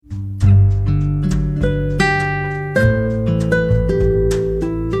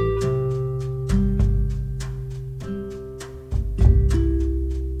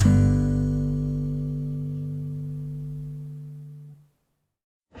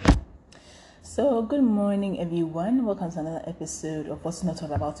So, good morning, everyone. Welcome to another episode of What's Not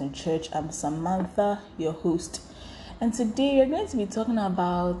All About in Church. I'm Samantha, your host, and today we're going to be talking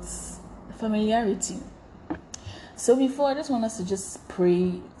about familiarity. So, before I just want us to just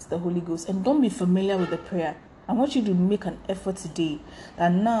pray to the Holy Ghost, and don't be familiar with the prayer. I want you to make an effort today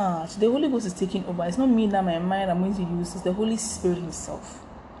that the Holy Ghost is taking over. It's not me that my mind I'm going to use, it's the Holy Spirit Himself.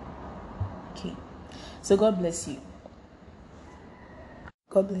 Okay, so God bless you.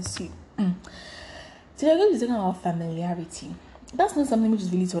 God bless you. Today we're going to be talking about familiarity. That's not something which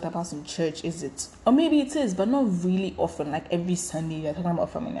is really taught about in church, is it? Or maybe it is, but not really often. Like every Sunday we're talking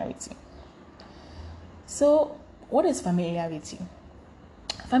about familiarity. So, what is familiarity?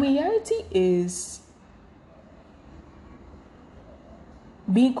 Familiarity is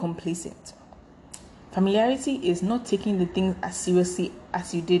being complacent. Familiarity is not taking the things as seriously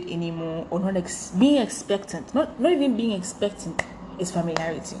as you did anymore, or not being expectant. Not even being expectant is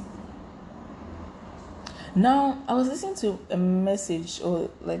familiarity. Now, I was listening to a message or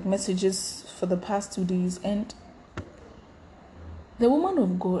like messages for the past 2 days, and the woman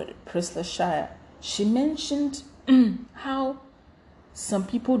of God, Priscilla Shire, she mentioned how some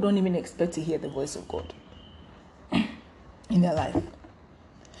people don't even expect to hear the voice of God in their life.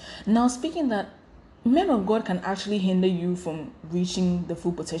 Now, speaking that, men of God can actually hinder you from reaching the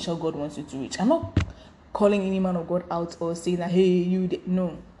full potential God wants you to reach. I'm not calling any man of God out or saying that, hey, you did.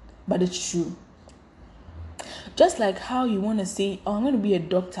 No, but it's true. Just like how you want to say, oh, I'm going to be a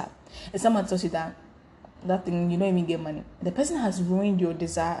doctor, and someone tells you that thing, you don't even get money. The person has ruined your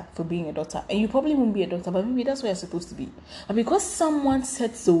desire for being a doctor, and you probably won't be a doctor, but maybe that's where you're supposed to be. But because someone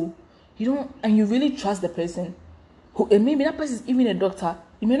said so, you don't, and you really trust the person, and maybe that person is even a doctor,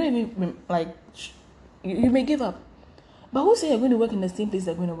 you may not even, you may give up. But who say you're going to work in the same place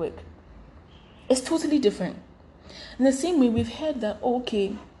they're going to work? It's totally different. In the same way, we've heard that,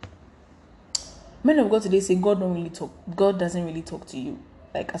 okay, men of God today say God don't really talk. God doesn't really talk to you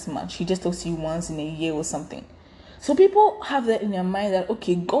like as much. He just talks to you once in a year or something. So people have that in their mind that,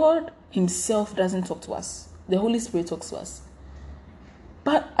 okay, God Himself doesn't talk to us. The Holy Spirit talks to us.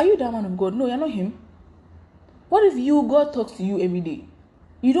 But are you that man of God? No, you're not Him. What if God talks to you every day?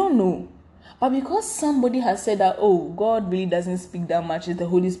 You don't know. But because somebody has said that, oh, God really doesn't speak that much, it's the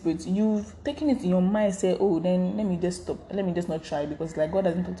Holy Spirit, you've taken it in your mind, say, oh, then let me just stop. Let me just not try, because like God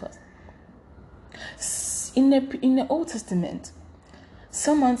doesn't talk to us. In the Old Testament,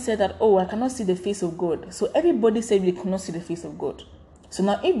 someone said that, oh, I cannot see the face of God. So everybody said they cannot see the face of God. So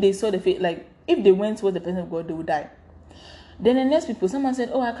now if they saw the face, like if they went towards the presence of God, they would die. Then the next people, someone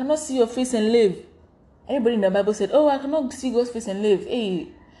said, oh, I cannot see your face and live. Everybody in the Bible said, oh, I cannot see God's face and live. Hey,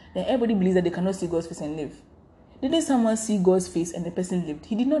 then everybody believes that they cannot see God's face and live. Didn't someone see God's face and the person lived?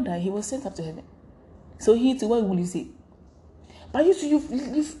 He did not die. He was sent up to heaven. So he too, what will you say? But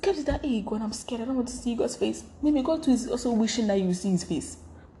you've kept it that, hey, God, I'm scared. I don't want to see God's face. Maybe God too is also wishing that you see His face.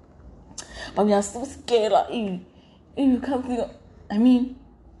 But we are so scared. Like, hey, you can't figure. I mean,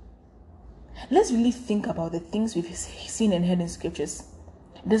 let's really think about the things we've seen and heard in scriptures.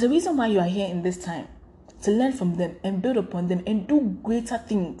 There's a reason why you are here in this time. To learn from them and build upon them and do greater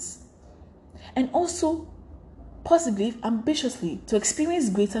things. And also, possibly, ambitiously, to experience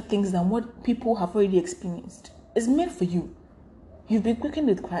greater things than what people have already experienced. It's meant for you. You've been quickened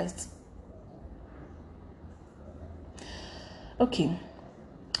with Christ. Okay.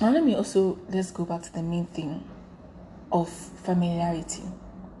 Now let's go back to the main thing of familiarity.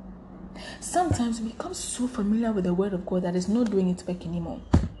 Sometimes we become so familiar with the word of God that it's not doing its work anymore.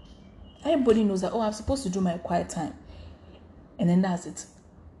 Everybody knows that, oh, I'm supposed to do my quiet time. And then that's it.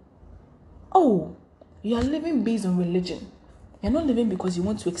 Oh, you are living based on religion. You're not living because you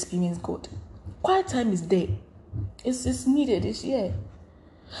want to experience God. Quiet time is there. It's needed. It's here.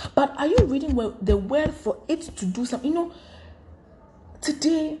 But are you reading the word for it to do something?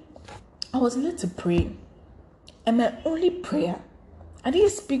 Today I was led to pray. And my only prayer, I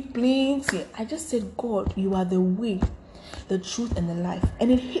didn't speak plenty. I just said, God, you are the way, the truth, and the life.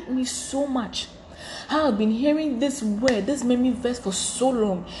 And it hit me so much. How I've been hearing this word, this memory verse for so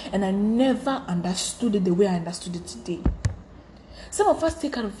long, and I never understood it the way I understood it today. Some of us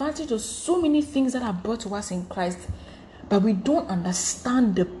take advantage of so many things that are brought to us in Christ, but we don't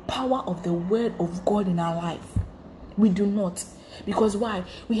understand the power of the word of God in our life. We do not. Because why?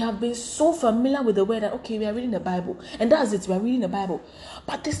 We have been so familiar with the word that, okay, we are reading the Bible, and that's it, we are reading the Bible.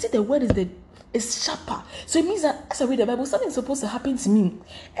 But they say the word is sharper. So it means that as I read the Bible, something is supposed to happen to me.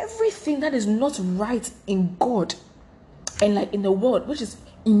 Everything that is not right in God and like in the world, which is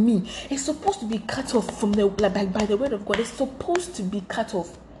in me, is supposed to be cut off from by the word of God. It's supposed to be cut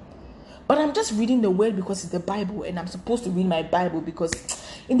off. But I'm just reading the word because it's the Bible, and I'm supposed to read my Bible because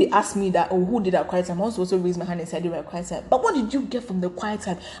If they ask me that, oh, who did that quiet time, I also raise my hand and say I did my quiet time. But what did you get from the quiet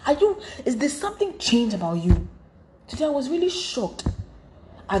time? Is there something changed about you? Today I was really shocked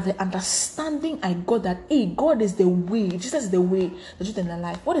at the understanding I got that, hey, God is the way, Jesus is the way, the truth, and the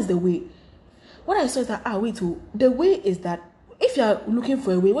life. What is the way? What I saw is that, the way is that if you are looking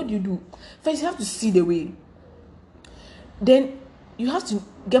for a way, what do? First, you have to see the way. Then you have to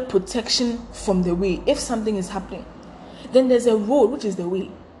get protection from the way if something is happening. Then there's a road, which is the way.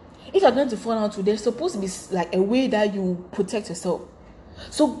 If you're going to fall out, there's supposed to be like a way that you protect yourself.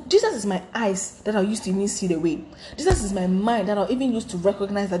 So Jesus is my eyes that I used to even see the way. Jesus is my mind that I'll even use to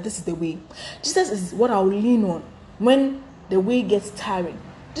recognize that this is the way. Jesus is what I'll lean on when the way gets tiring.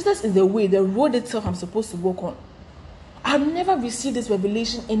 Jesus is the way, the road itself I'm supposed to walk on. I've never received this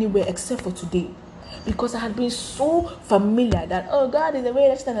revelation anywhere except for today. Because I had been so familiar that, oh, God is the way,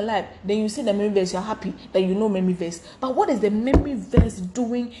 that's the life. Then you see the memory verse, you're happy that you know memory verse. But what is the memory verse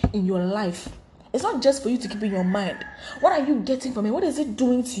doing in your life? It's not just for you to keep in your mind. What are you getting from it? What is it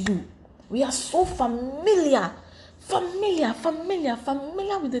doing to you? We are so familiar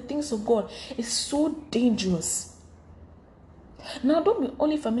with the things of God. It's so dangerous. Now, don't be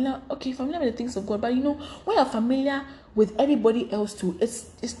only familiar with the things of God, but when you're familiar with everybody else too,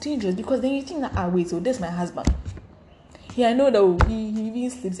 it's dangerous, because then you think that, wait, so this is my husband. Yeah, I know that he even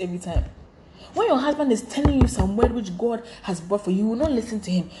sleeps every time. When your husband is telling you some word which God has brought for you, you will not listen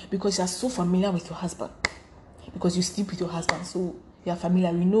to him because you are so familiar with your husband. Because you sleep with your husband, so you are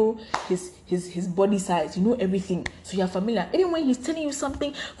familiar. You know his body size, you know everything, so you are familiar. Even when he's telling you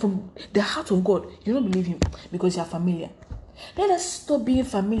something from the heart of God, you don't believe him because you are familiar. Let us stop being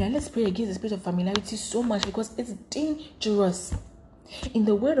familiar. Let's pray against the spirit of familiarity so much, because it's dangerous. In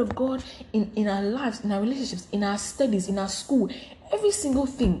the word of God, in our lives, in our relationships, in our studies, in our school, every single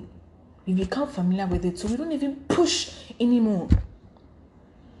thing, we become familiar with it, so we don't even push anymore.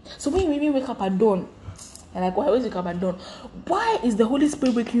 So when you even wake up at dawn, you're like, why always wake up at dawn? Why is the Holy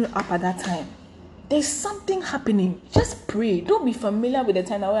Spirit waking you up at that time? There's something happening. Just pray. Don't be familiar with the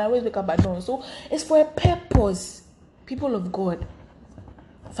time that I always wake up at dawn. So it's for a purpose. People of God,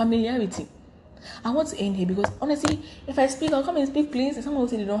 familiarity. I want to end here because honestly, if I speak, I'll come and speak, please. And someone will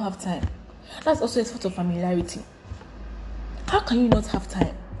say they don't have time. That's also a sort of familiarity. How can you not have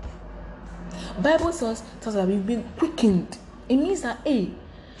time? Bible tells us that we've been quickened. It means that,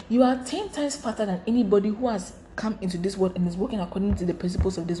 you are 10 times faster than anybody who has come into this world and is working according to the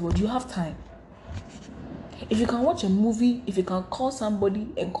principles of this world. You have time. If you can watch a movie, if you can call somebody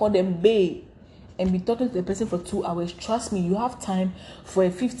and call them babe, and be talking to the person for 2 hours, trust me, you have time for a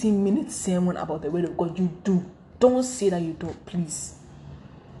 15-minute sermon about the word of God. You do. Don't say that you don't, please.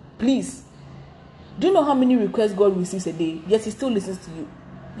 Please. Do you know how many requests God receives a day? Yet he still listens to you.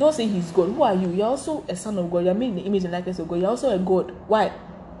 Don't say he's God. Who are you? You're also a son of God. You're made in the image and likeness of God. You're also a God. Why?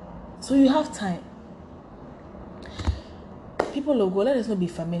 So you have time. People of God, let us not be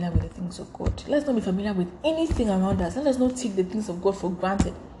familiar with the things of God. Let's not be familiar with anything around us. Let us not take the things of God for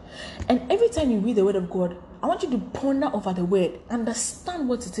granted. And every time you read the word of God, I want you to ponder over the word, understand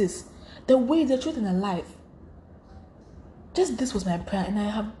what it is, the way, the truth, and the life. Just this was my prayer, and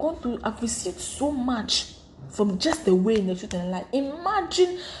I've received so much from just the way, the truth, and the life.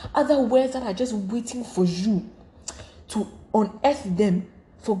 Imagine other words that are just waiting for you to unearth them,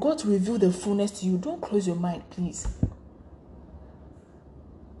 for God to reveal the fullness to you. Don't close your mind, please.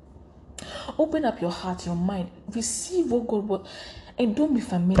 Open up your heart, your mind, receive what God wants. And don't be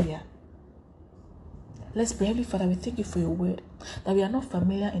familiar. Let's pray. Heavenly Father, we thank you for your word, that we are not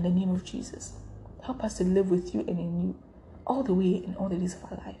familiar, in the name of Jesus. Help us to live with you and in you all the way in all the days of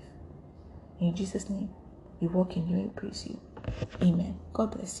our life. In Jesus' name, we walk in you and praise you. Amen.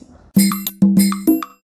 God bless you.